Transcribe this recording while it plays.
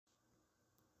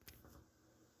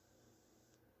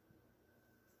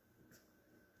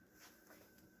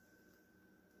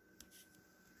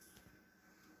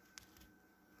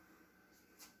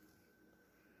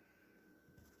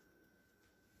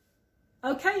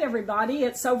Okay, everybody,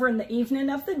 it's over in the evening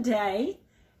of the day,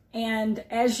 and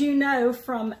as you know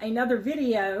from another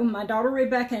video, my daughter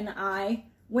Rebekah and I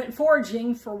went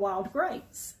foraging for wild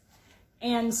grapes.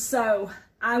 And so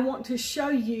I want to show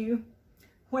you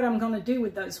what I'm going to do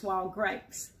with those wild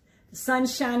grapes. The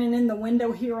sun's shining in the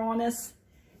window here on us,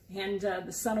 and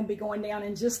the sun will be going down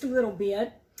in just a little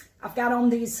bit. I've got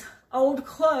on these old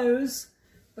clothes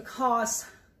because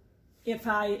if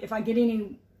I get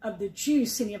any of the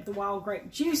juice, any of the wild grape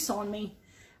juice on me,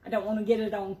 I don't want to get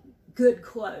it on good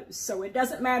clothes. So it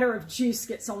doesn't matter if juice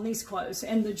gets on these clothes.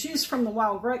 And the juice from the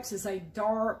wild grapes is a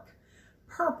dark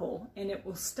purple, and it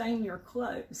will stain your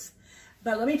clothes.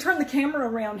 But let me turn the camera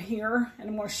around here, and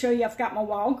I'm going to show you I've got my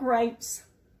wild grapes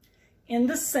in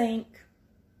the sink,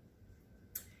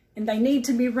 and they need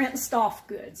to be rinsed off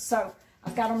good. So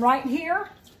I've got them right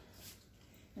here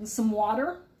in some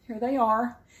water. Here they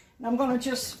are. And I'm going to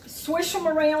just swish them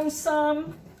around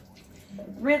some,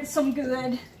 rinse them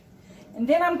good, and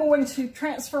then I'm going to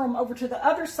transfer them over to the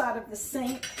other side of the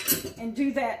sink and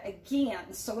do that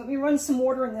again. So let me run some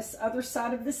water in this other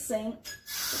side of the sink.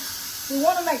 We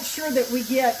want to make sure that we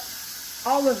get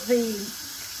all of the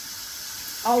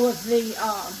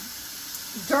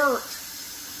dirt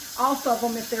off of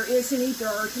them if there is any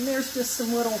dirt, and there's just there's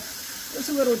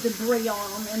a little debris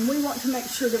on them, and we want to make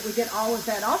sure that we get all of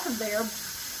that off of there,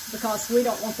 because we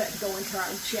don't want that to go into our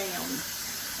jam.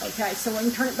 Okay, so we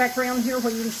can turn it back around here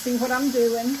where you can see what I'm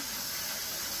doing.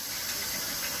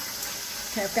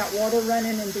 Okay, I've got water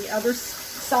running in the other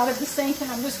side of the sink,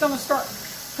 and I'm just going to start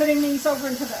putting these over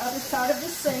into the other side of the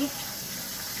sink.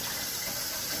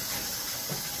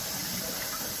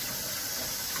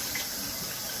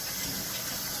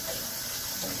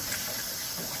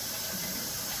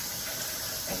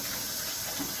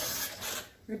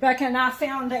 Rebekah and I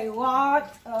found a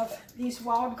lot of these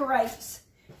wild grapes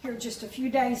here just a few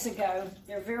days ago.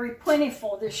 They're very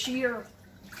plentiful this year.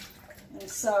 And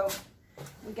so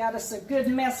we got us a good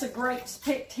mess of grapes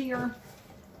picked here.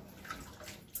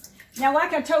 Now,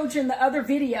 like I told you in the other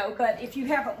video, but if you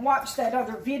haven't watched that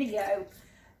other video,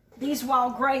 these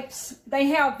wild grapes, they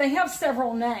have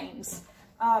several names.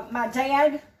 My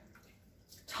dad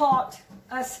taught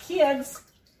us kids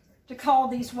to call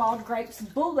these wild grapes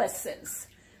bullaces.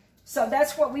 So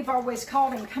that's what we've always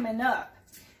called them coming up.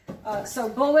 So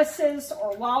bullaces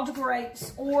or wild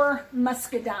grapes or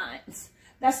muscadines.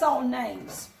 That's all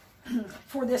names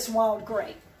for this wild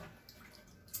grape.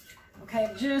 Okay,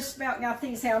 I've just about got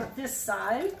these out of this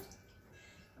side.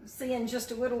 I'm seeing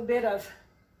just a little bit of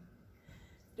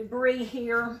debris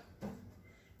here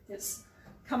that's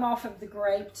come off of the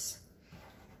grapes.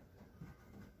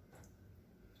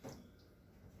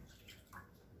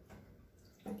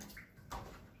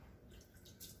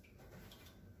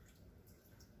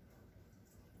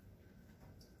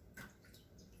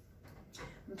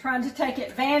 I'm trying to take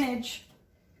advantage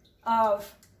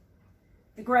of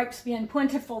the grapes being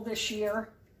plentiful this year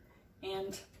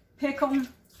and pick them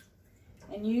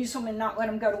and use them and not let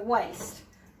them go to waste.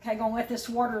 Okay, going to let this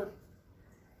water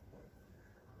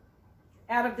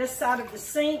out of this side of the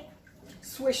sink.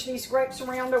 Swish these grapes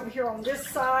around over here on this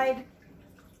side.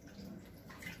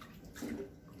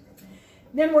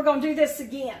 Then we're going to do this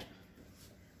again.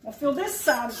 We'll fill this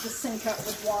side of the sink up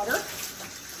with water.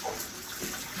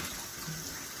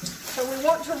 So we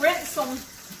want to rinse them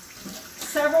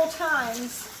several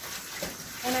times,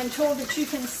 and until that you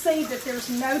can see that there's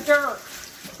no dirt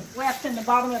left in the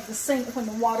bottom of the sink when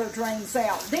the water drains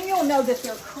out. Then you'll know that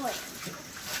they're clean.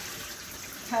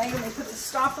 Okay, and we put the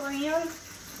stopper in.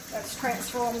 Let's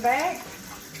transfer them back.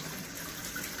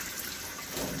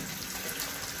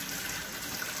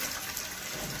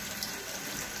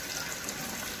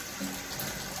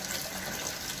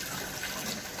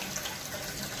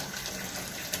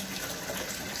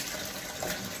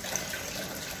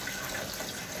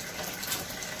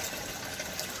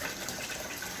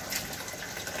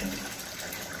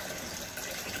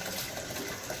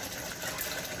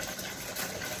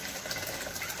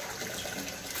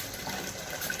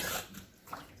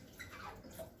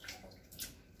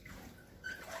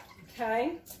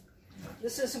 Okay,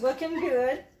 this is looking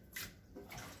good.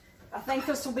 I think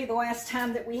this will be the last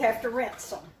time that we have to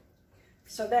rinse them.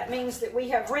 So that means that we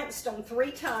have rinsed them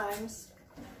 3 times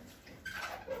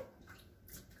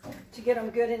to get them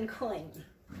good and clean.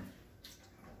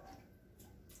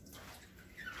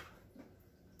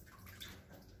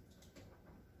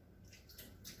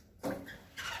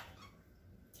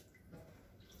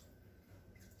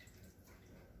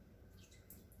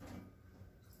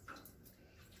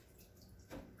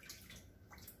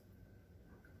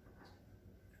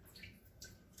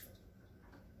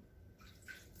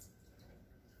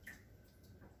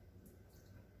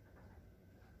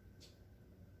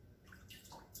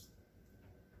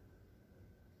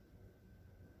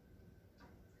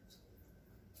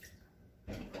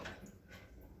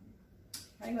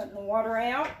 Okay, letting the water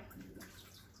out.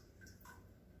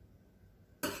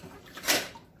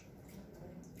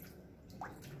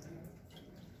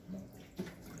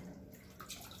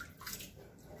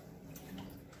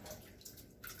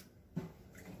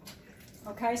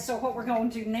 Okay, so what we're going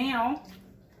to do now,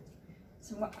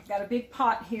 so I've got a big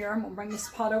pot here. I'm going to bring this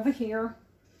pot over here,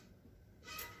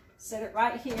 set it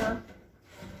right here,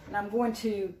 and I'm going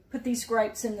to put these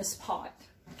grapes in this pot.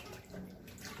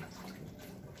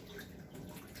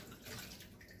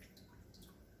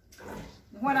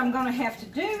 What I'm going to have to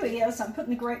do is I'm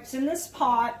putting the grapes in this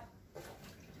pot,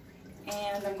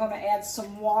 and I'm going to add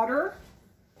some water,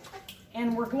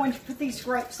 and we're going to put these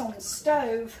grapes on the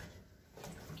stove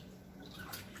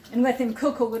and let them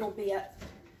cook a little bit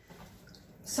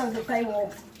so that they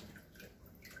will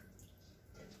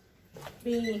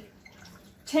be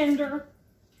tender.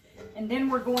 And then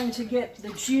we're going to get the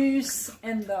juice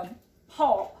and the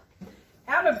pulp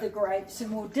out of the grapes,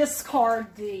 and we'll discard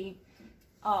the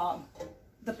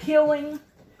peeling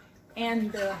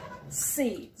and the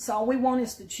seeds. All we want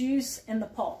is the juice and the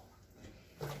pulp.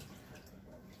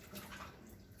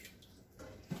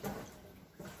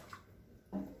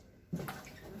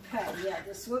 Okay, yeah,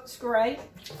 this looks great.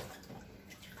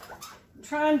 I'm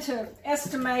trying to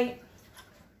estimate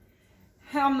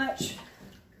how much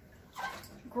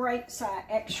grapes I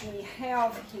actually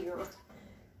have here.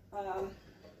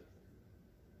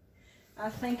 I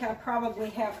think I probably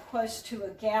have close to a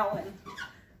gallon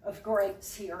of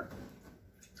grapes here.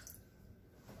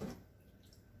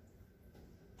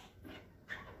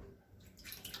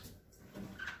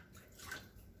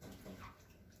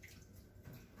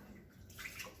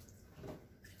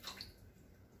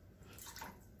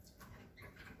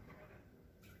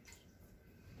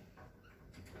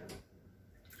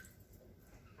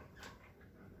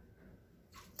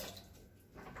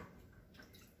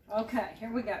 Okay,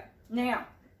 here we go. Now,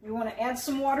 we want to add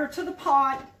some water to the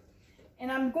pot, and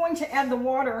I'm going to add the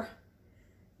water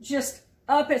just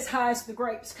up as high as the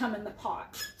grapes come in the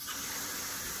pot.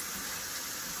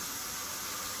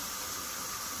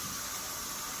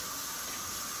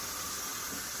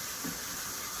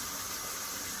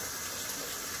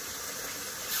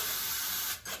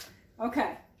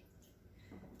 Okay.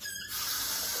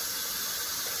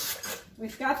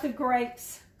 We've got the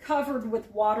grapes covered with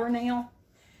water now.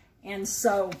 And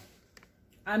so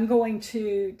I'm going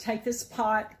to take this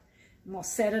pot and we'll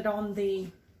set it on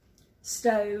the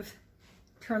stove,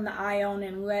 turn the eye on,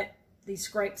 and let these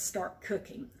grapes start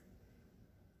cooking.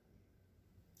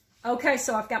 Okay,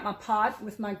 so I've got my pot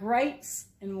with my grapes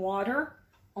and water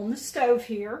on the stove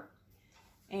here,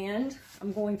 and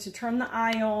I'm going to turn the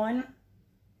eye on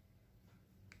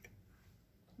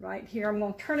right here. I'm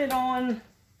going to turn it on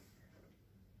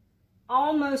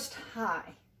almost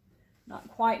high. Not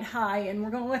quite high, and we're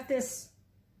going to let this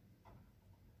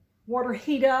water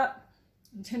heat up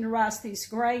and tenderize these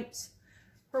grapes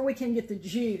where we can get the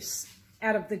juice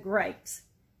out of the grapes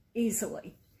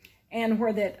easily, and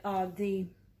where that the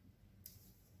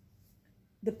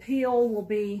peel will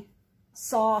be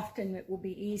soft and it will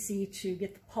be easy to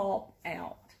get the pulp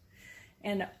out.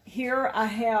 And here I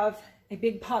have a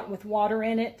big pot with water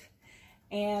in it.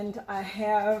 And I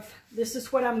have, this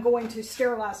is what I'm going to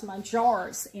sterilize my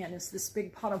jars in, is this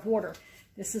big pot of water.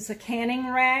 This is a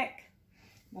canning rack.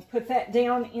 I'll put that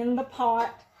down in the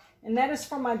pot, and that is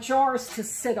for my jars to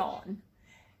sit on.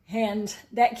 And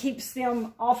that keeps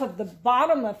them off of the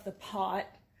bottom of the pot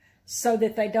so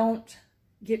that they don't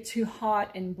get too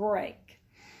hot and break.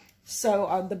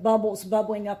 So the bubbles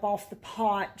bubbling up off the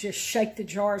pot just shake the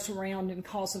jars around and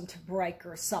cause them to break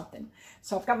or something.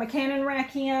 So I've got my canning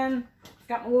rack in. I've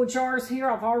got my little jars here.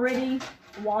 I've already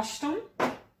washed them.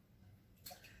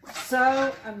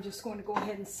 So I'm just going to go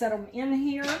ahead and set them in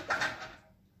here.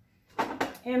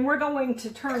 And we're going to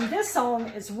turn this on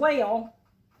as well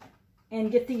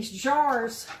and get these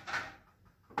jars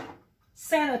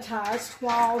sanitized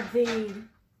while the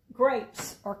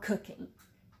grapes are cooking.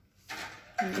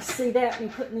 And you see that me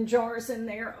putting the jars in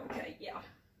there? Okay, yeah.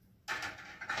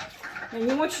 Now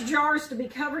you want your jars to be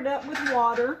covered up with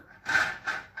water,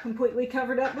 completely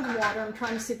covered up with water. I'm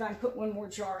trying to see if I can put one more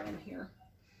jar in here.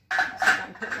 Let's see if I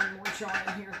can put one more jar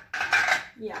in here.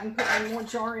 Yeah, I can put one more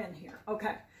jar in here.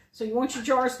 Okay, so you want your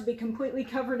jars to be completely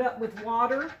covered up with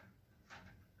water.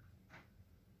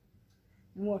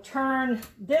 And we'll turn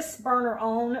this burner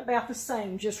on about the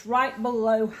same, just right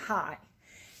below high.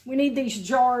 We need these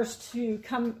jars to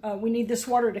come, we need this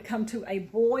water to come to a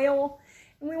boil.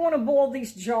 And we want to boil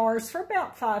these jars for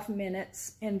about 5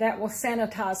 minutes, and that will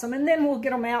sanitize them. And then we'll get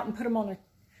them out and put them on a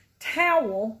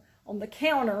towel on the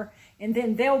counter, and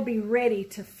then they'll be ready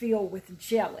to fill with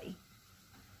jelly.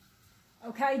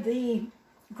 Okay, the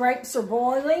grapes are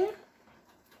boiling.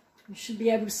 You should be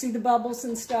able to see the bubbles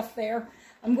and stuff there.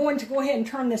 I'm going to go ahead and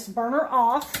turn this burner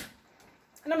off.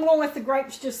 And I'm going to let the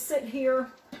grapes just sit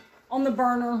here on the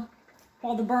burner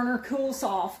while the burner cools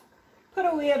off. Put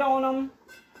a lid on them.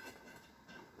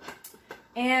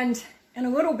 And in a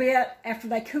little bit, after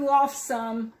they cool off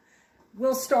some,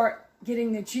 we'll start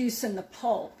getting the juice and the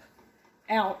pulp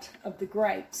out of the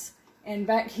grapes. And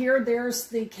back here, there's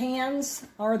the cans,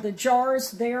 or the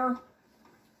jars there,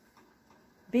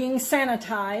 being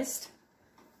sanitized.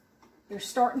 They're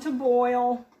starting to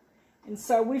boil, and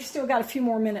so we've still got a few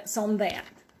more minutes on that,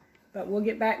 but we'll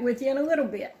get back with you in a little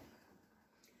bit.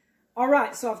 All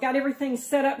right, so I've got everything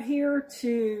set up here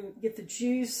to get the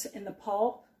juice and the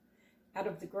pulp out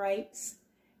of the grapes,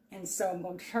 and so I'm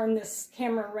going to turn this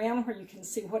camera around where you can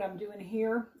see what I'm doing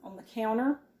here on the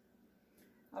counter.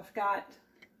 I've got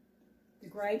the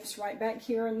grapes right back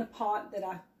here in the pot that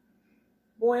I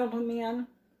boiled them in.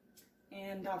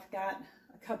 And I've got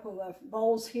a couple of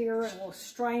bowls here and a little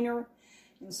strainer.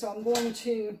 And so I'm going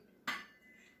to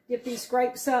get these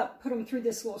grapes up, put them through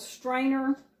this little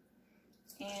strainer,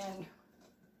 and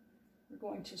we're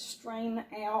going to strain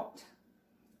out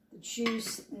the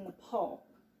juice and the pulp.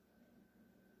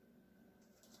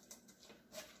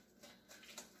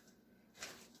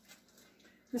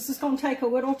 This is going to take a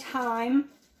little time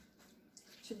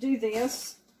to do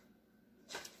this,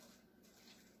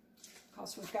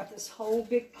 because we've got this whole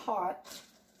big pot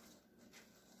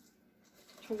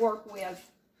to work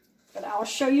with. But I'll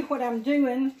show you what I'm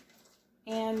doing,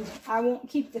 and I won't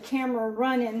keep the camera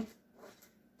running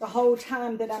the whole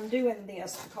time that I'm doing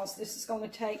this, because this is going to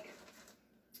take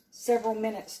several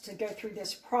minutes to go through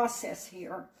this process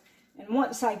here. And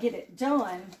once I get it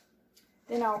done,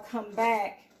 then I'll come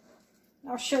back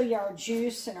and I'll show you our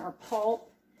juice and our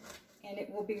pulp, and it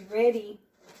will be ready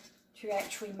to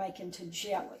actually make into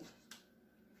jelly.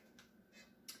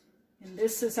 And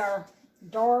this is our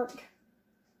dark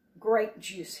grape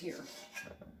juice here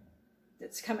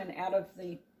that's coming out of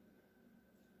the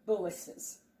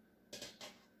bullaces.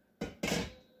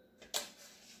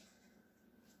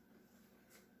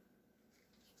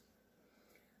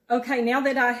 Okay, now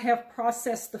that I have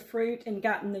processed the fruit and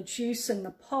gotten the juice and the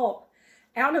pulp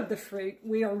out of the fruit,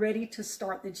 we are ready to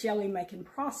start the jelly making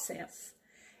process.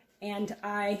 And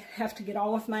I have to get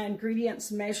all of my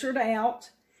ingredients measured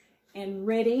out and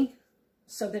ready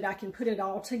so that I can put it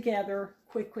all together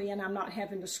quickly, and I'm not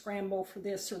having to scramble for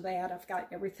this or that. I've got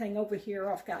everything over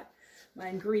here. I've got my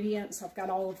ingredients. I've got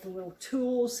all of the little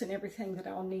tools and everything that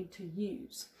I'll need to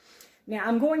use. Now,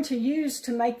 I'm going to use,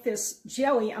 to make this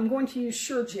jelly, I'm going to use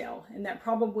Sure Jell, and that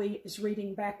probably is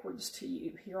reading backwards to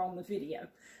you here on the video.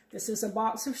 This is a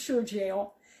box of Sure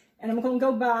Jell, and I'm going to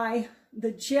go by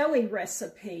the jelly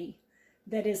recipe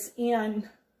that is in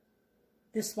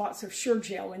this box of Sure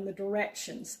Jell in the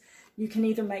directions. You can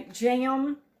either make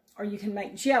jam or you can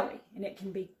make jelly, and it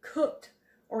can be cooked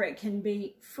or it can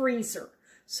be freezer.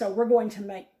 So we're going to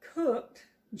make cooked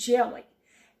jelly.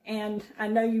 And I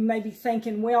know you may be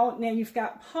thinking, well, now you've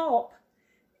got pulp.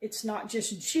 It's not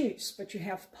just juice, but you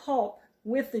have pulp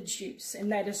with the juice,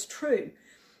 and that is true.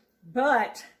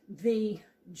 But the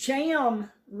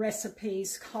jam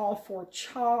recipes call for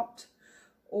chopped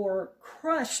or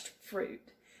crushed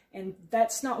fruit, and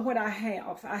that's not what I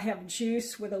have. I have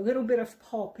juice with a little bit of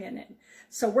pulp in it.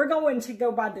 So we're going to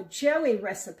go by the jelly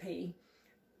recipe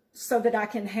so that I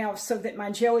can have, so that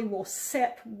my jelly will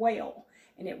set well,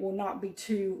 and it will not be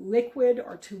too liquid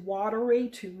or too watery,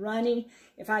 too runny.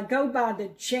 If I go by the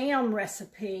jam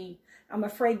recipe, I'm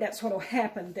afraid that's what will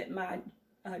happen, that my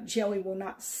jelly will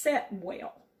not set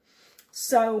well.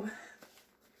 So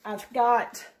I've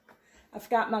got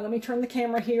my, let me turn the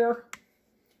camera here.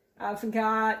 I've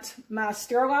got my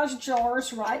sterilized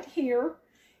jars right here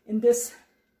in this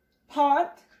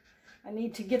pot. I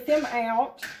need to get them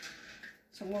out.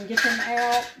 So I'm going to get them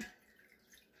out.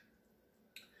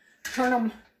 Turn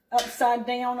them upside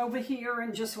down over here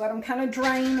and just let them kind of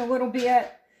drain a little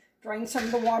bit. Drain some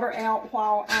of the water out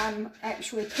while I'm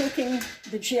actually cooking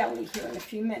the jelly here in a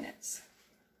few minutes.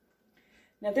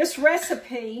 Now, this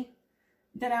recipe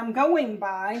that I'm going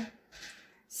by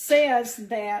says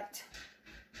that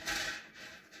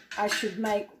I should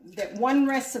make, that one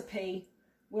recipe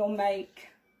will make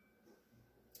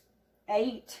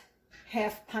 8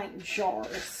 half-pint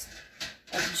jars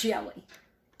of jelly.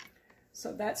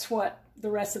 So that's what the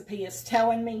recipe is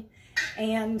telling me.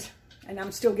 And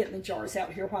I'm still getting the jars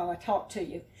out here while I talk to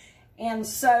you. And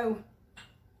so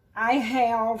I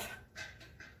have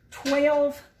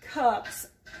 12 cups.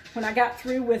 When I got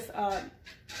through with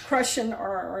crushing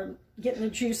or getting the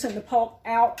juice and the pulp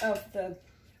out of the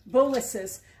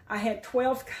bullaces, I had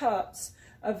 12 cups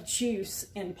of juice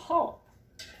and pulp.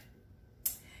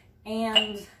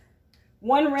 And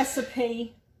one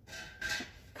recipe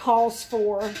calls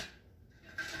for,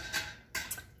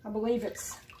 I believe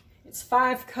it's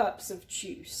 5 cups of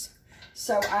juice.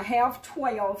 So I have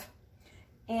 12,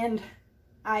 and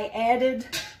I added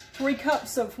 3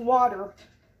 cups of water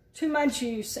to my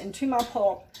juice and to my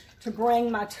pulp to bring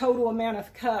my total amount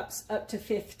of cups up to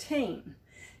 15.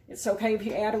 It's okay if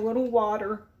you add a little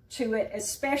water to it,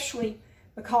 especially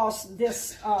because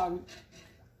this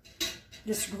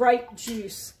grape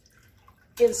juice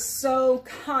is so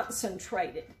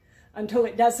concentrated until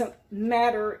it doesn't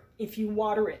matter if you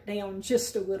water it down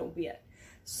just a little bit.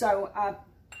 So I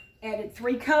added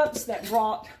 3 cups. That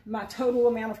brought my total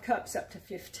amount of cups up to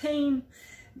 15.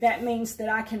 That means that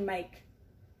I can make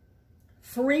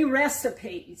 3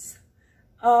 recipes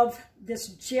of this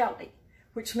jelly,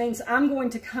 which means I'm going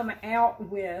to come out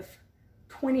with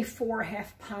 24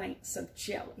 half pints of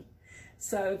jelly.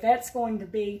 So that's going to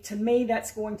be, to me,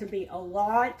 that's going to be a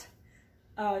lot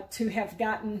to have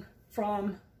gotten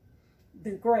from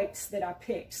the grapes that I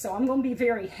picked. So I'm going to be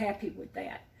very happy with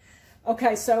that.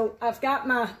 Okay, so I've got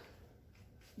my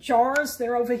jars.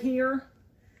 They're over here,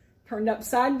 turned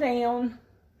upside down.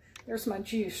 There's my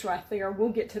juice right there. We'll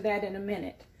get to that in a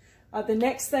minute. The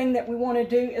next thing that we want to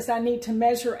do is I need to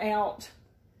measure out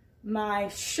my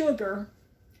sugar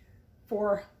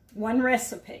for one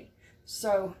recipe.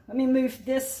 So let me move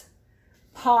this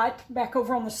pot back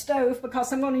over on the stove,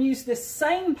 because I'm going to use this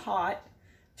same pot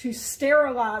to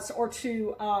sterilize, or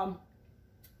to,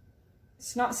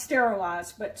 it's not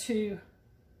sterilize, but to,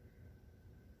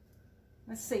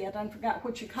 let's see, I done forgot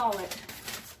what you call it,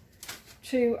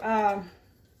 to,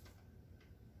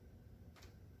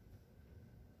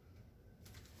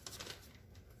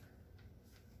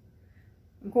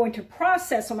 I'm going to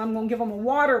process them. I'm going to give them a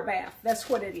water bath. That's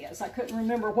what it is. I couldn't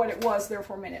remember what it was there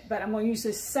for a minute, but I'm going to use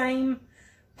this same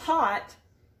pot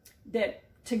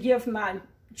to give my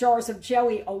jars of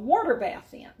jelly a water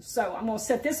bath in. So I'm going to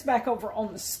set this back over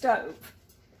on the stove.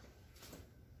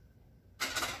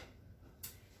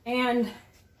 And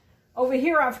over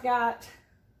here I've got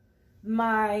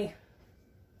a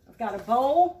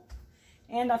bowl,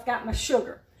 and I've got my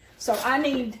sugar. So I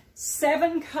need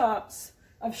 7 cups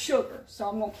of sugar. So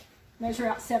I'm going to measure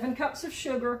out 7 cups of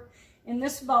sugar in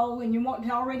this bowl, and you want to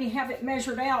already have it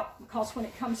measured out, because when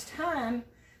it comes time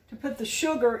to put the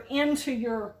sugar into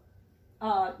your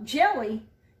jelly,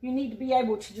 you need to be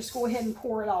able to just go ahead and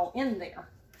pour it all in there.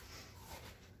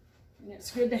 And it's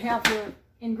good to have your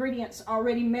ingredients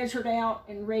already measured out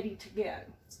and ready to go.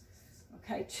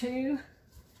 Okay, 2.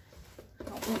 I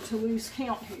don't want to lose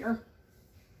count here.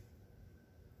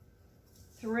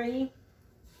 3.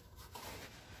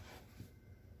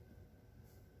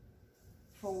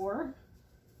 4.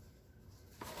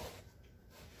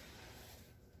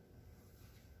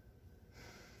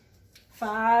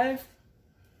 5.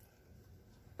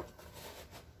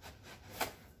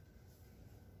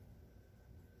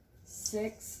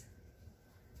 6.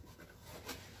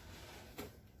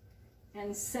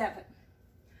 And 7.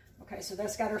 Okay, so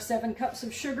that's got our 7 cups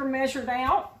of sugar measured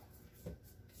out.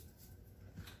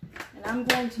 And I'm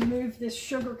going to move this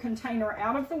sugar container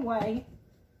out of the way,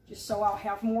 just so I'll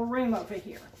have more room over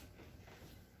here.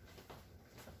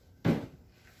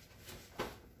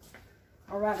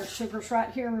 All right, our sugar's right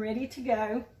here and ready to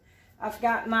go. I've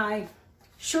got my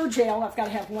Sure Gel. I've got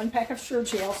to have 1 pack of Sure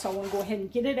Gel, so I want to go ahead and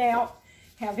get it out,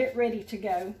 have it ready to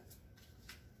go.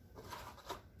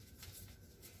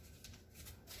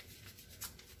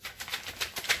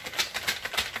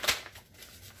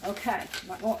 Okay, I'm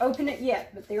not going to open it yet,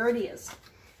 but there it is.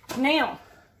 Now,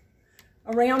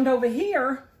 around over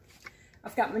here,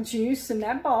 I've got my juice in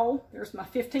that bowl. There's my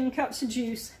 15 cups of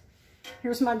juice.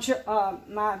 Here's my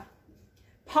my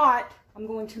pot. I'm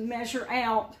going to measure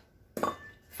out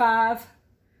 5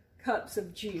 cups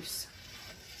of juice.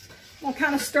 I'm going to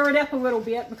kind of stir it up a little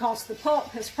bit, because the pulp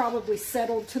has probably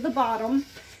settled to the bottom.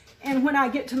 And when I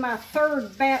get to my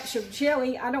 3rd batch of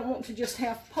jelly, I don't want to just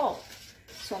have pulp.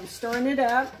 So I'm stirring it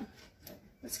up.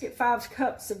 Let's get 5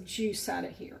 cups of juice out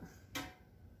of here.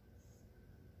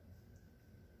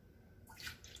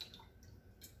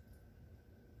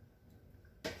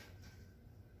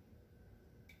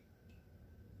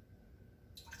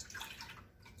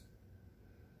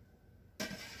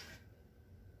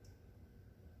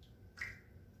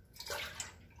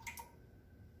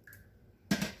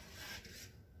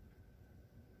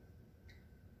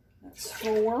 That's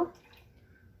 4.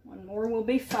 1 more will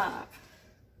be 5.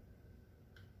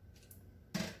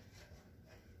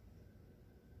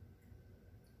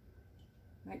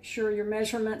 Make sure your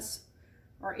measurements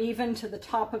or even to the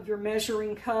top of your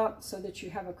measuring cup so that you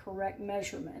have a correct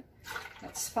measurement.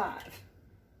 That's 5.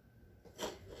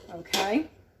 Okay.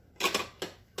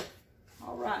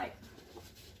 All right.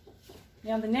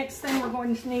 Now the next thing we're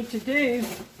going to need to do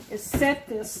is set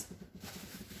this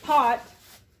pot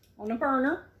on a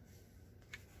burner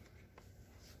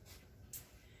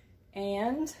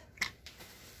and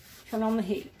turn on the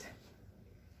heat.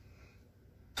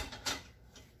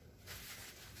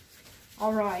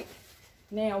 All right,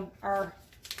 now our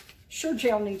Sure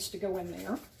Gel needs to go in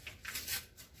there.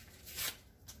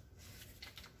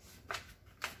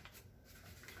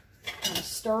 I'm gonna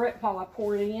stir it while I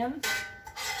pour it in.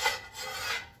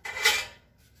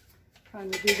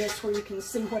 Trying to do this where you can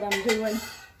see what I'm doing.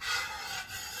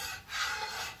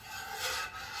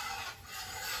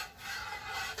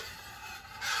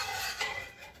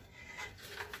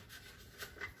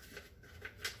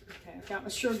 Okay, I've got my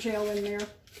Sure Gel in there.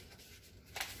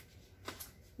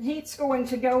 The heat's going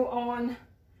to go on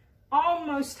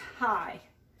almost high.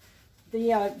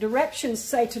 The directions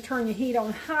say to turn your heat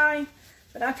on high,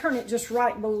 but I turn it just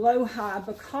right below high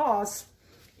because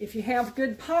if you have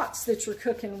good pots that you're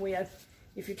cooking with,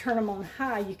 if you turn them on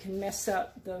high, you can mess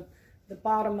up the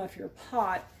bottom of your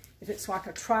pot. If it's like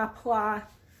a tri-ply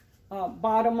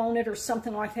bottom on it or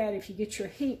something like that, if you get your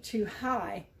heat too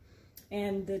high,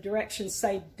 and the directions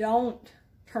say don't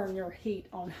turn your heat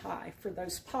on high for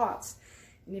those pots,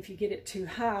 and if you get it too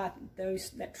high,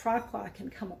 that tri-ply can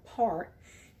come apart.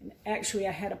 And actually,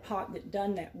 I had a pot that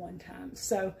done that one time.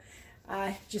 So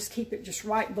I just keep it just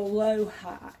right below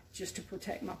high, just to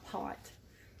protect my pot.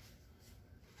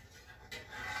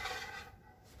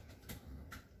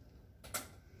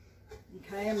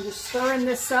 Okay, I'm just stirring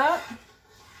this up.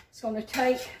 It's going to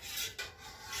take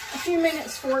a few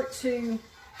minutes for it to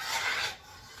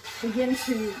begin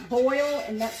to boil,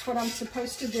 and that's what I'm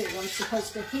supposed to do. I'm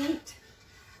supposed to heat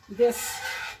this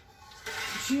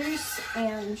juice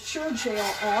and Sure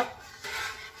Gel up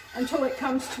until it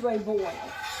comes to a boil.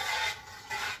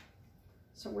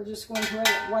 So we're just going to let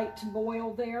it wait to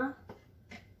boil there.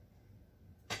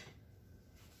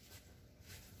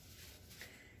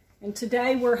 And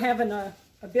today we're having a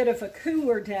bit of a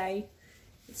cooler day.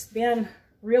 It's been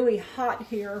really hot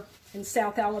here in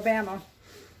South Alabama.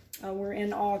 We're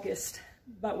in August,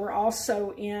 but we're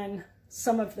also in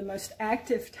some of the most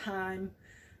active time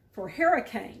for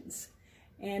hurricanes.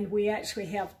 And we actually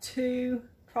have 2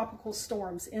 tropical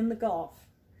storms in the Gulf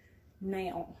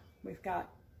now. We've got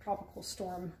Tropical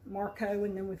Storm Marco,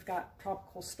 and then we've got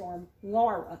Tropical Storm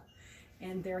Laura,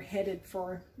 and they're headed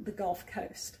for the Gulf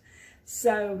Coast.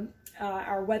 So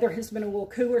our weather has been a little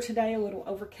cooler today, a little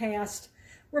overcast.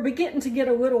 We're beginning to get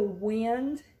a little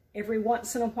wind every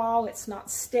once in a while. It's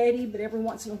not steady, but every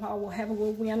once in a while we'll have a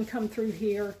little wind come through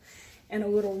here and a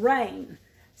little rain.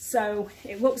 So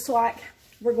it looks like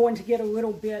we're going to get a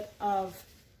little bit of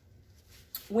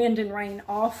wind and rain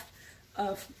off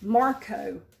of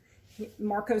Marco.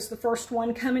 Marco's the first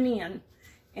one coming in,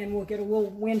 and we'll get a little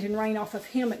wind and rain off of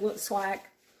him, it looks like.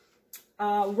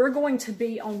 We're going to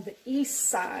be on the east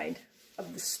side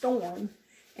of the storm,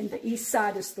 and the east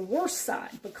side is the worst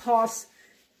side because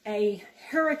a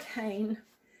hurricane,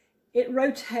 it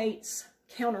rotates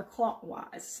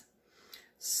counterclockwise.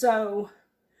 So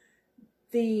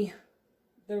the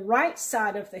right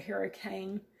side of the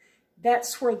hurricane,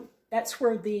 that's where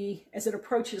as it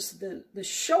approaches the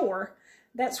shore,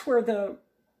 that's where the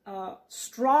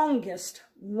strongest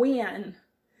wind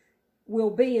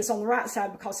will be, is on the right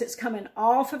side, because it's coming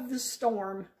off of the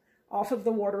storm, off of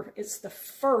the water. It's the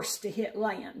first to hit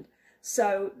land.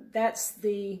 So that's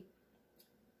the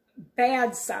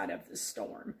bad side of the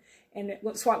storm. And it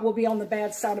looks like we'll be on the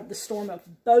bad side of the storm of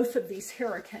both of these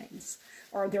hurricanes,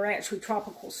 or they're actually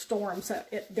tropical storms.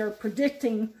 They're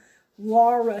predicting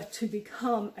Laura to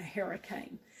become a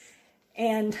hurricane.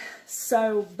 And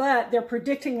so, but they're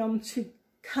predicting them to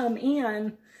come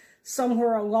in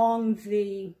somewhere along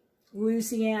the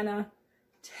Louisiana,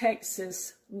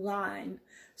 Texas line.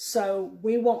 So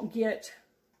we won't get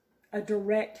a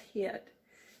direct hit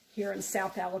here in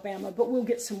South Alabama, but we'll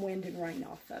get some wind and rain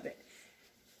off of it.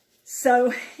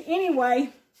 So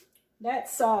anyway,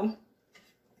 that's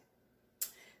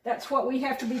what we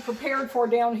have to be prepared for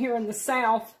down here in the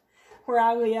South where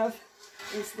I live,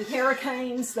 is the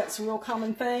hurricanes. That's a real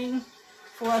common thing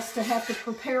for us to have to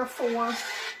prepare for.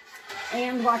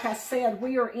 And like I said,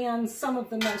 we are in some of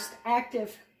the most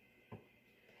active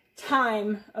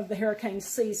time of the hurricane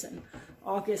season.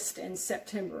 August and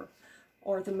September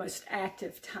are the most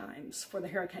active times for the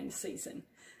hurricane season.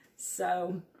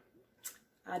 So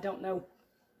I don't know,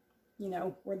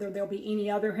 whether there'll be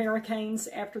any other hurricanes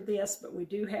after this, but we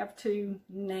do have 2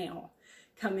 now.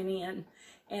 coming in.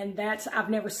 And I've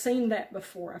never seen that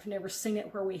before. I've never seen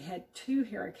it where we had 2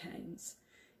 hurricanes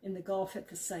in the Gulf at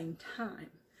the same time.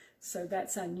 So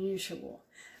that's unusual.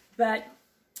 But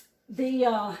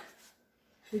the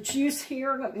juice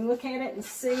here, let me look at it and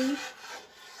see.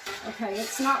 Okay,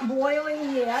 it's not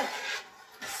boiling yet.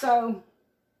 So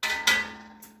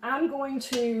I'm going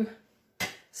to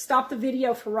stop the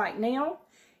video for right now.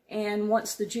 And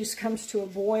once the juice comes to a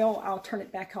boil, I'll turn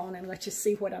it back on and let you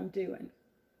see what I'm doing.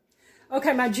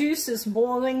 Okay, my juice is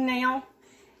boiling now.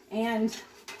 And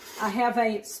I have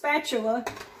a spatula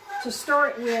to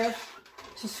start with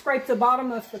to scrape the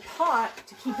bottom of the pot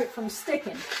to keep it from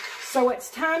sticking. So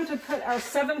it's time to put our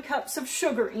 7 cups of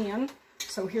sugar in.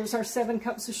 So here's our 7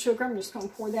 cups of sugar. I'm just going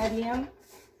to pour that in.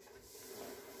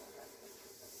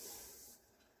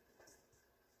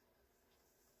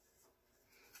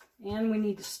 And we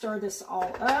need to stir this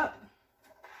all up.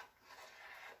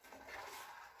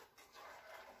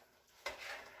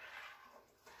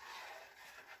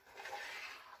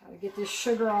 Got to get this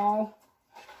sugar all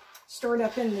stirred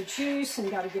up in the juice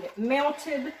and got to get it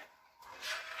melted.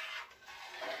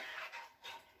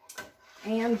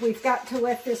 And we've got to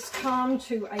let this come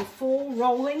to a full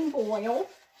rolling boil.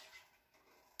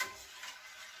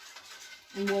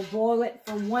 And we'll boil it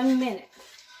for 1 minute.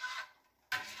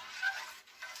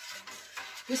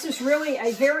 This is really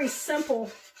a very simple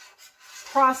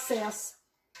process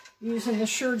using the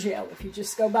Sure Jell. If you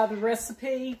just go by the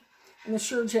recipe and the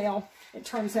Sure Jell, it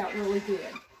turns out really good.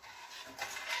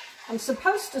 I'm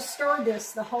supposed to stir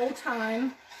this the whole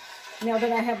time, now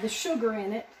that I have the sugar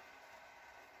in it,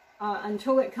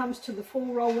 until it comes to the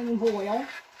full rolling boil.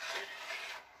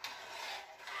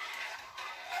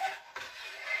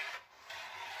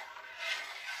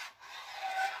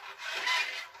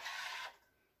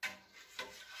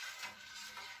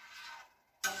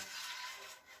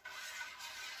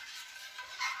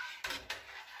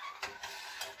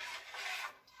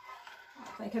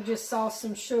 I think I just saw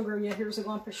some sugar. Yeah, here's a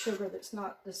lump of sugar that's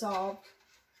not dissolved.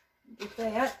 Get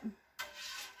that.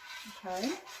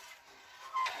 Okay.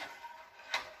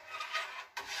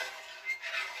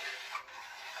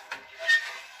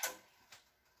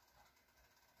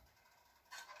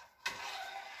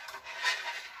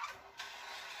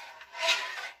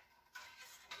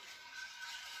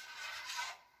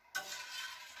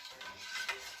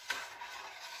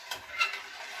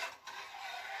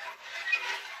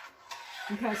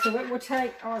 Okay, so it will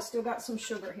take, oh, I still got some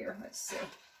sugar here. Let's see.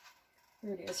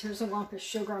 Here it is. Here's a lump of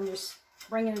sugar. I'm just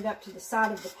bringing it up to the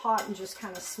side of the pot and just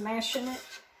kind of smashing it.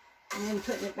 And then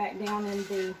putting it back down in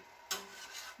the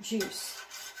juice.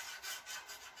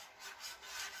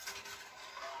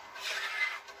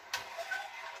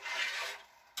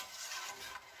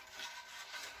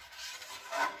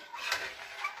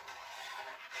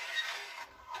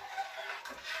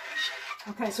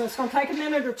 Okay, so it's going to take a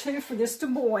minute or 2 for this to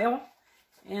boil.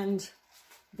 And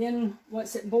then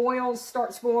once it boils,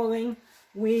 starts boiling,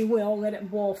 we will let it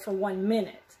boil for 1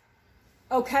 minute.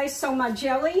 Okay, so my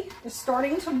jelly is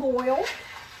starting to boil.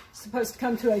 It's supposed to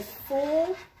come to a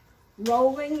full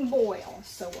rolling boil.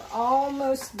 So we're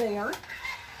almost there.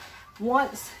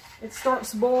 Once it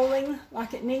starts boiling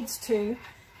like it needs to,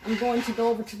 I'm going to go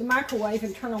over to the microwave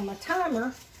and turn on my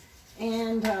timer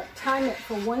and time it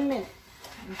for 1 minute.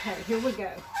 Okay, here we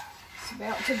go. It's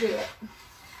about to do it.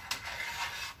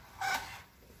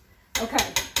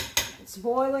 Okay, it's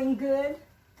boiling good.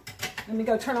 Let me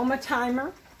go turn on my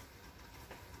timer.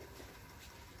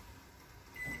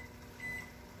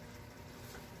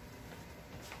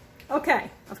 Okay,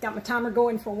 I've got my timer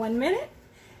going for 1 minute.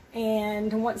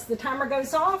 And once the timer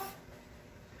goes off,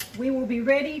 we will be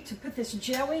ready to put this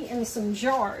jelly in some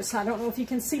jars. I don't know if you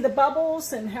can see the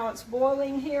bubbles and how it's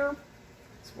boiling here.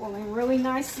 It's boiling really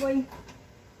nicely.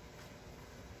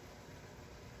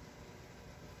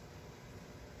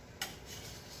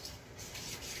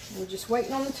 We're just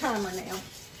waiting on the timer now.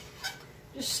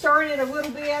 Just stirring it a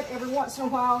little bit every once in a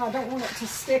while. I don't want it to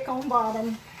stick on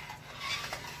bottom.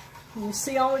 And you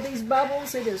see all of these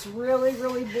bubbles? It is really,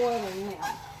 really boiling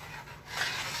now.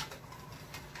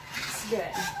 It's good.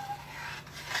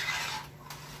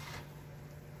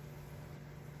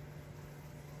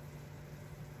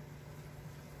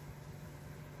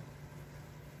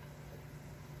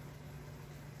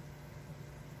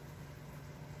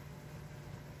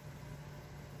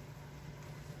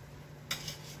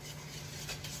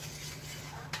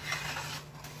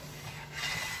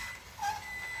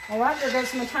 All right, there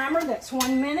goes my timer. That's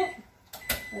 1 minute.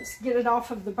 Let's get it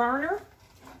off of the burner.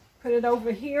 Put it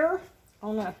over here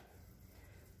on a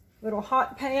little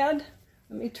hot pad.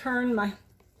 Let me turn my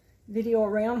video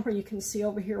around where you can see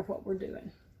over here what we're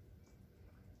doing.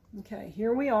 Okay,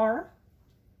 here we are.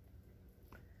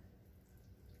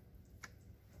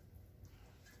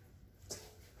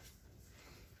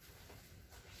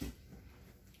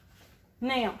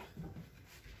 Now,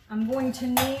 I'm going to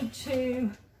need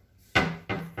to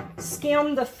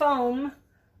skim the foam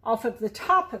off of the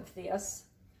top of this.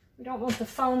 We don't want the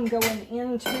foam going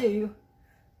into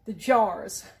the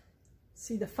jars.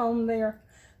 See the foam there?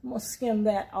 I'm going to skim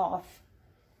that off.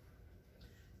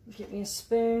 Get me a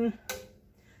spoon,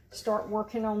 start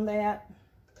working on that.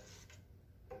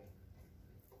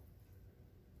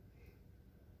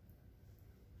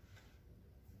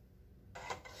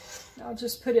 I'll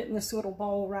just put it in this little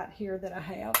bowl right here that I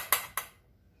have.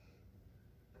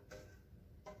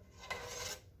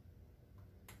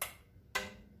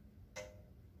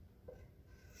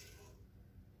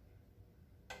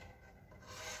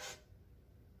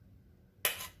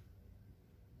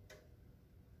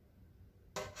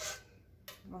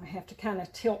 I'm going to have to kind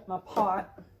of tilt my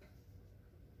pot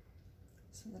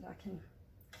so that I can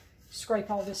scrape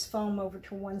all this foam over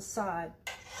to one side.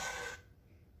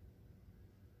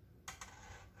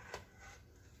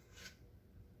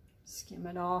 Skim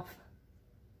it off.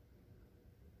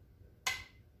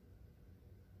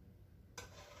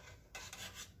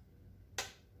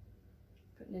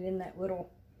 Putting it in that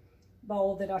little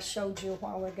bowl that I showed you a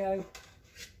while ago.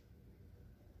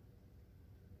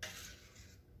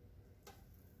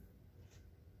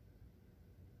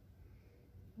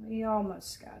 We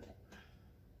almost got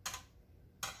it.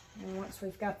 And once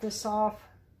we've got this off,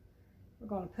 we're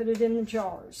going to put it in the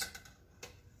jars.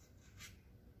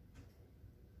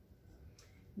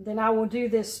 Then I will do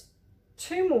this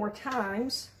 2 more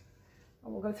times. I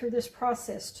will go through this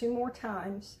process 2 more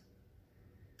times.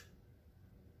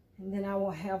 And then I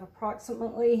will have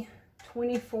approximately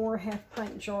 24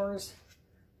 half-pint jars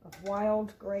of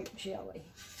wild grape jelly.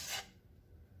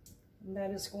 And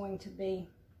that is going to be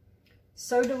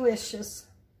so delicious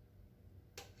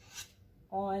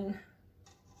on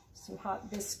some hot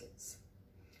biscuits.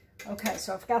 Okay,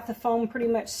 so I've got the foam pretty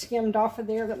much skimmed off of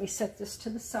there. Let me set this to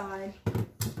the side.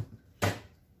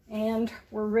 And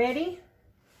we're ready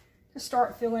to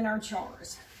start filling our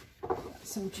jars. Got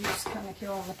some juice kind of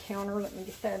here on the counter. Let me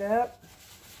get that up.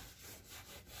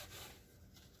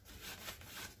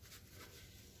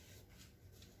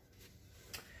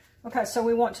 Okay, so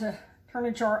we want to turn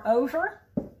a jar over.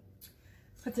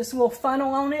 Put this little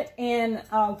funnel on it, and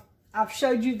I've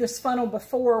showed you this funnel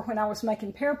before when I was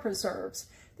making pear preserves.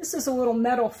 This is a little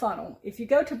metal funnel. If you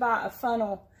go to buy a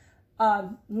funnel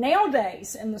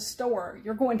nowadays in the store,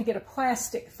 you're going to get a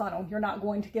plastic funnel. You're not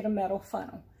going to get a metal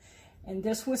funnel. And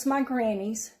this was my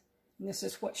granny's, and this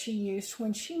is what she used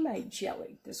when she made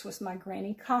jelly. This was my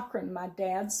Granny Cochran, my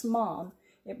dad's mom.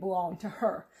 It belonged to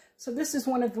her. So this is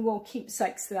one of the little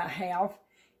keepsakes that I have,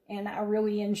 and I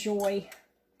really enjoy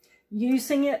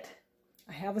using it.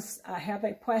 I have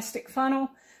a plastic funnel.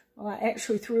 Well, I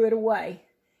actually threw it away,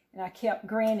 and I kept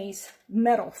Granny's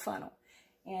metal funnel.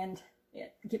 And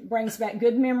it brings back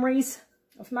good memories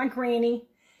of my granny,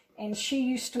 and she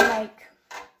used to make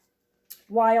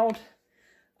wild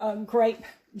grape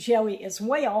jelly as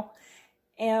well.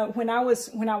 And when I was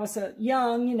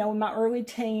young, you know, in my early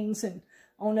teens and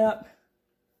on up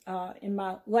in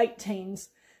my late teens,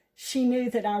 she knew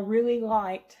that I really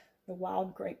liked the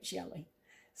wild grape jelly.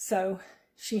 So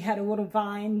she had a little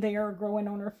vine there growing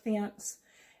on her fence,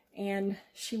 and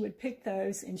she would pick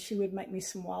those and she would make me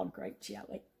some wild grape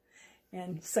jelly.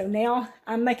 And so now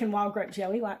I'm making wild grape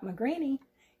jelly like my granny,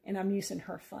 and I'm using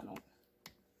her funnel.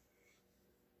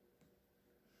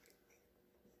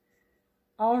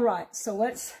 All right, so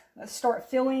let's start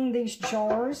filling these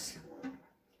jars.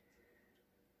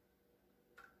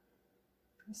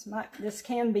 This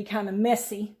can be kind of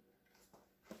messy.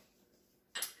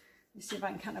 Let me see if I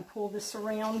can kind of pull this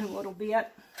around a little bit.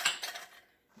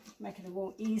 Make it a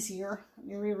little easier. Let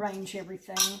me rearrange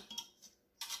everything.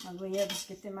 My lids,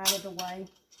 get them out of the way.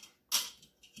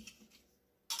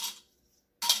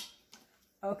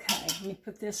 Okay, let me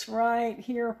put this right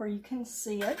here where you can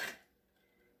see it.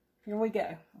 Here we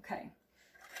go. Okay,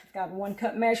 I've got a 1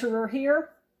 cup measurer here,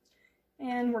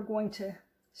 and we're going to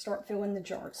start filling the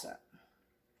jars up.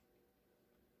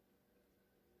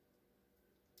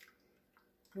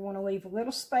 You want to leave a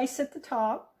little space at the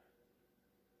top.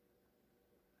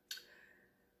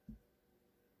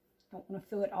 Don't want to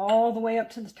fill it all the way up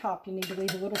to the top. You need to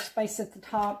leave a little space at the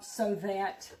top so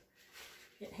that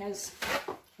it has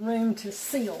room to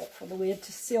seal, for the lid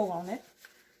to seal on it.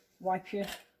 Wipe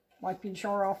your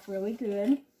jar off really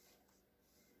good.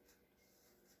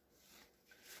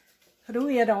 Put a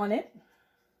lid on it.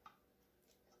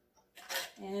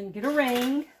 And get a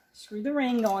ring. Screw the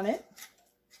ring on it.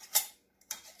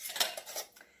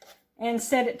 and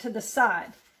set it to the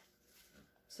side.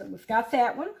 So we've got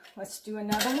that one. Let's do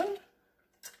another one.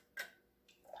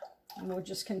 And we'll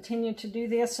just continue to do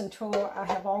this until I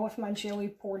have all of my jelly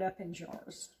poured up in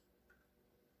jars.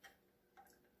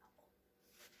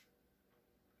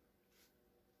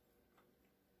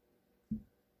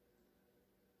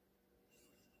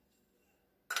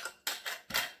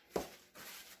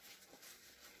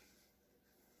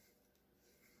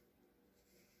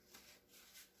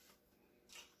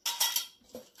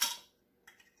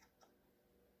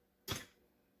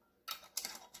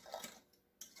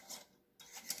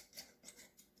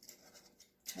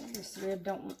 This lid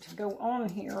don't want to go on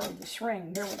here, or this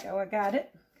ring. There we go, I got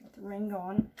it. Got the ring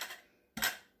on.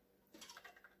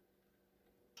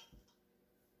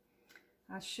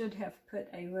 I should have put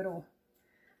a little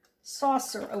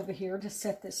saucer over here to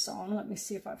set this on. Let me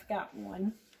see if I've got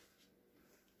one.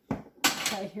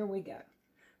 Okay, here we go.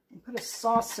 I'll put a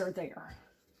saucer there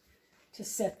to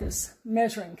set this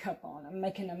measuring cup on. I'm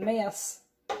making a mess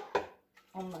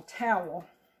on my towel.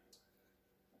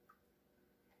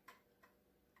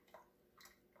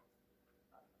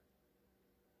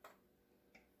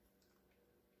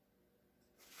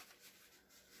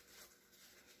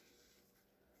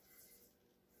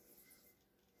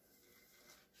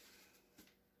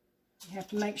 You have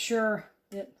to make sure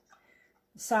that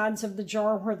the sides of the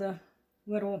jar where the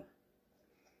little,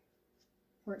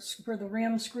 where the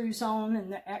rim screws on, and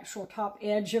the actual top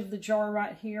edge of the jar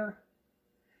right here,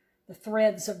 the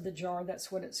threads of the jar,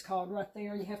 that's what it's called right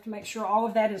there. You have to make sure all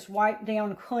of that is wiped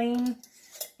down clean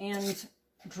and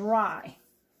dry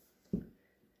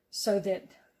so that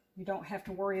you don't have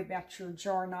to worry about your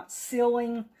jar not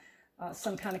sealing,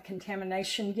 some kind of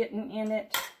contamination getting in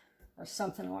it, or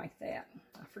something like that.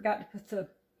 I forgot to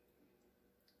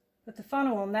put the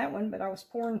funnel on that one, but I was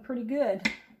pouring pretty good.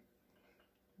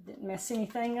 Didn't mess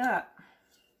anything up.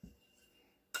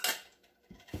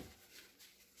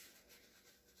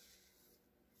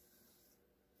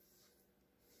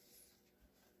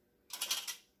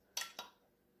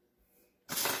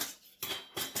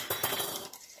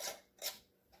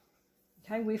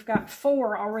 Okay, we've got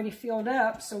 4 already filled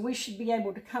up, so we should be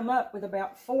able to come up with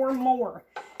about 4 more.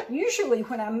 Usually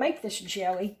when I make this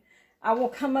jelly, I will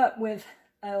come up with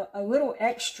a little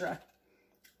extra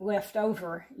left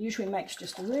over. Usually makes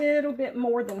just a little bit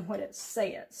more than what it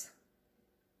says.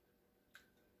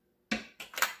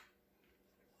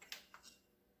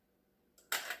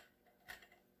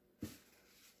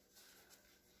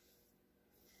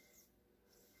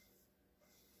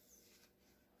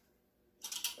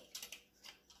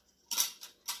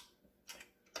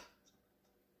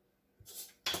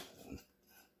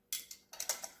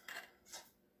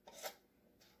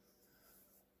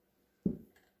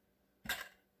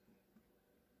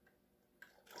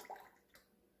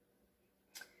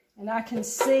 And I can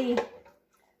see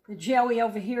the jelly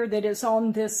over here that is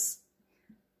on this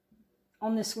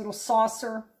little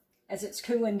saucer. As it's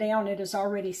cooling down, it is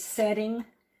already setting.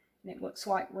 And it looks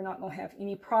like we're not going to have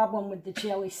any problem with the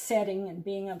jelly setting and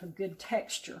being of a good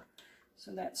texture.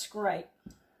 So that's great.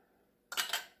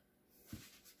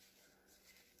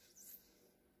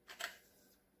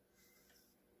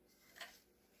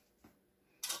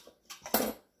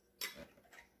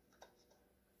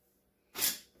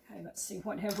 Let's see,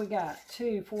 what have we got?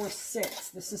 2, 4, 6.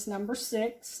 This is number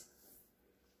 6.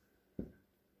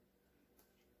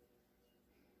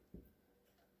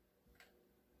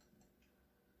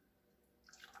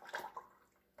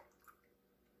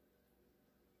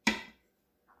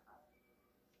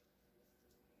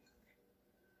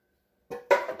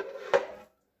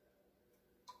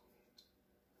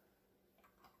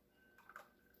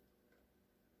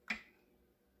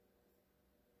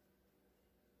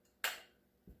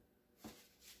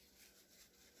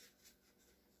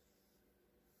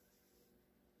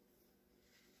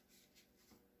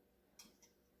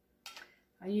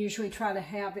 I usually try to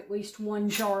have at least 1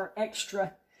 jar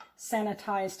extra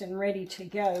sanitized and ready to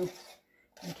go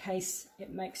in case it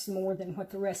makes more than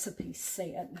what the recipe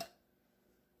said.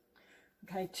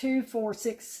 Okay, 2, 4,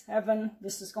 6, 7.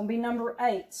 This is going to be number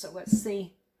 8, so let's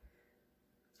see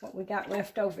what we got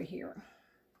left over here.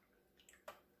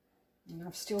 And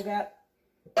I've still got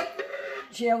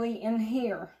jelly in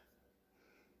here.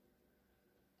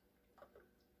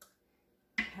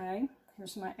 Okay,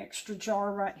 here's my extra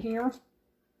jar right here.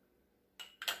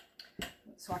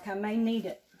 Looks like I may need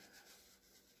it.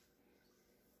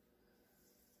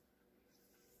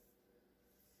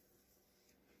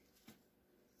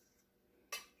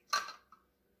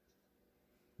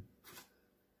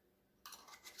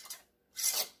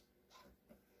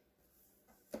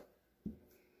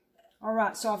 All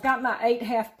right, so I've got my 8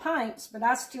 half pints, but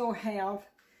I still have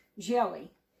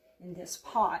jelly in this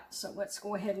pot. So let's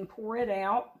go ahead and pour it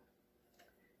out.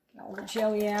 Get all the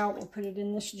jelly out. We'll put it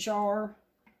in this jar.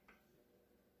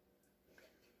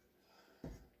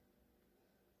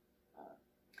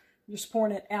 I'm just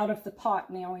pouring it out of the pot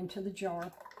now into the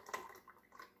jar.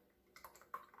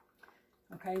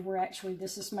 Okay,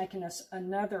 this is making us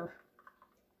another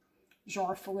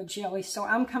jar full of jelly. So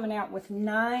I'm coming out with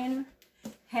 9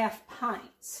 half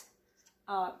pints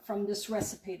from this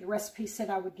recipe. The recipe said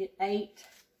I would get 8.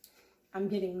 I'm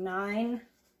getting 9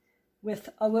 with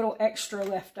a little extra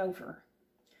left over.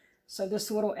 So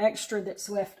this little extra that's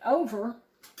left over,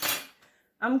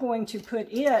 I'm going to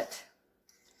put it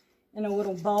in a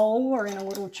little bowl or in a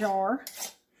little jar,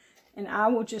 and I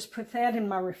will just put that in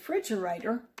my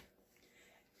refrigerator,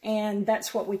 and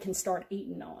that's what we can start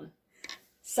eating on.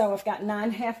 So I've got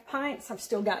 9 half pints. I've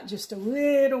still got just a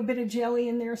little bit of jelly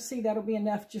in there. See, that'll be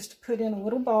enough just to put in a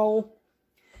little bowl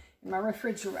in my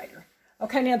refrigerator.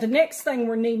 Okay, now the next thing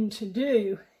we're needing to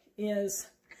do is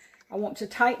I want to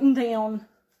tighten down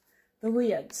the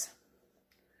lids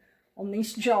on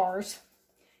these jars.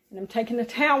 And I'm taking a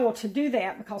towel to do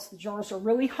that because the jars are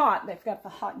really hot. They've got the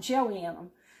hot jelly in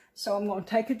them. So I'm going to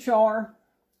take a jar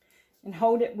and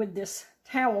hold it with this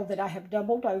towel that I have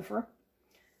doubled over.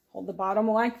 Hold the bottom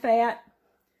like that.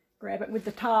 Grab it with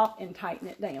the top and tighten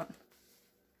it down.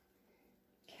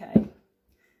 Okay.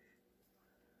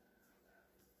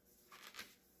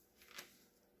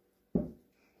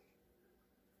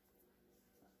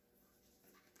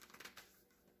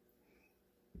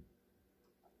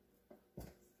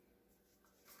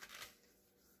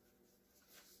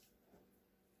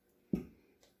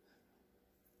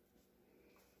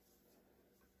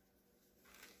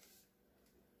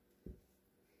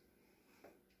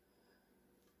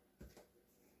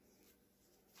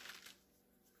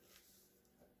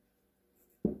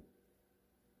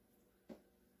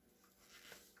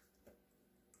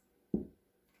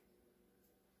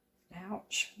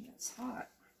 Ouch, that's hot.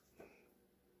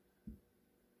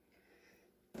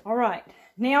 All right,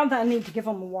 now that I need to give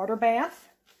them a water bath.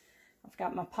 I've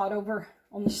got my pot over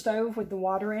on the stove with the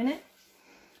water in it.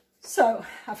 So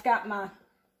I've got my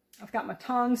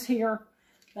tongs here.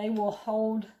 They will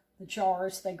hold the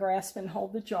jars. They grasp and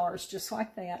hold the jars just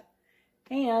like that.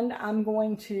 And I'm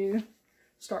going to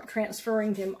start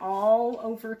transferring them all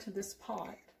over to this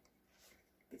pot.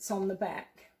 It's on the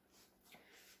back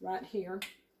right here.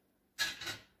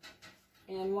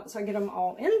 And once I get them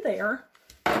all in there,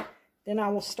 then I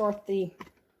will start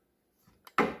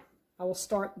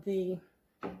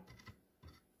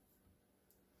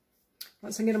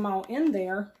once I get them all in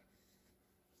there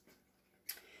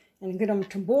and get them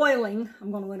to boiling,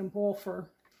 I'm going to let them boil for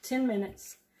 10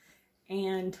 minutes,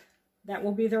 and that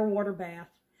will be their water bath.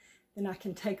 Then I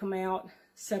can take them out,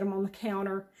 set them on the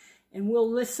counter, and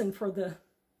we'll listen for the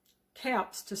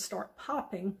caps to start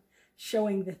popping,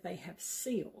 showing that they have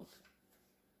sealed.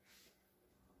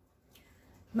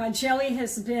 My jelly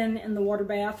has been in the water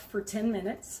bath for 10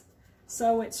 minutes,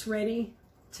 so it's ready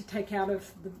to take out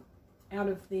of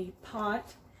the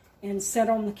pot and set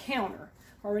on the counter.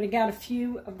 Already got a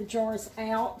few of the jars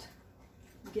out,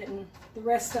 getting the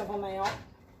rest of them out.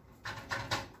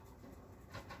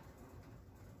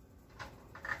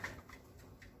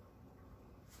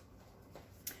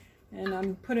 And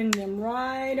I'm putting them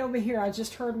right over here. I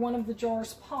just heard one of the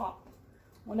jars pop.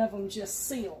 One of them just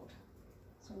sealed.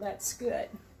 So that's good.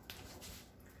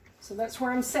 So that's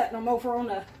where I'm setting them, over on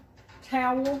a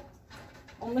towel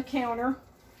on the counter.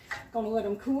 Going to let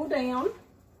them cool down.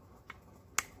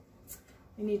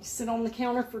 You need to sit on the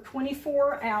counter for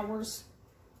 24 hours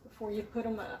before you put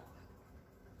them up.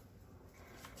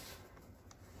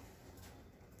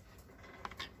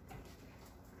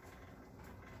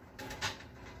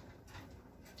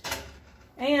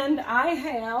 And I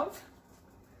have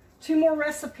 2 more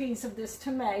recipes of this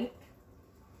to make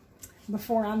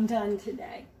before I'm done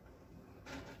today.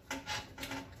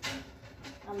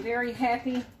 I'm very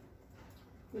happy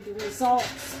with the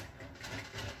results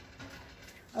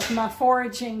of my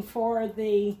foraging for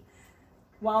the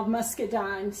wild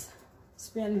muscadines. It's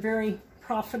been very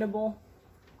profitable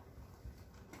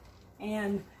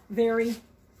and very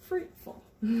fruitful.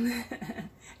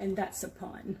 And that's a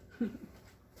pun.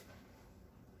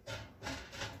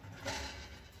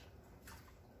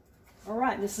 All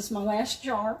right, this is my last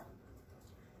jar.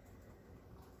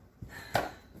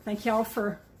 Thank y'all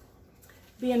for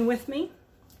being with me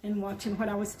and watching what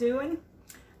I was doing.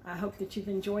 I hope that you've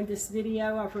enjoyed this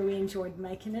video. I've really enjoyed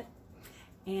making it.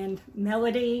 And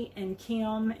Melody and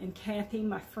Kim and Kathy,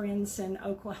 my friends in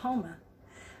Oklahoma,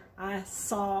 I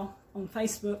saw on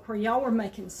Facebook where y'all were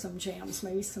making some jams,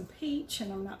 maybe some peach,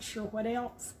 and I'm not sure what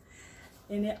else.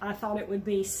 And I thought it would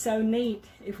be so neat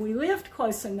if we lived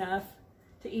close enough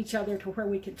to each other to where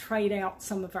we could trade out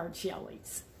some of our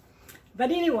jellies. But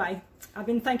anyway, I've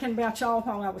been thinking about y'all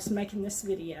while I was making this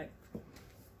video.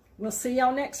 We'll see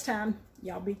y'all next time.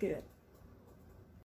 Y'all be good.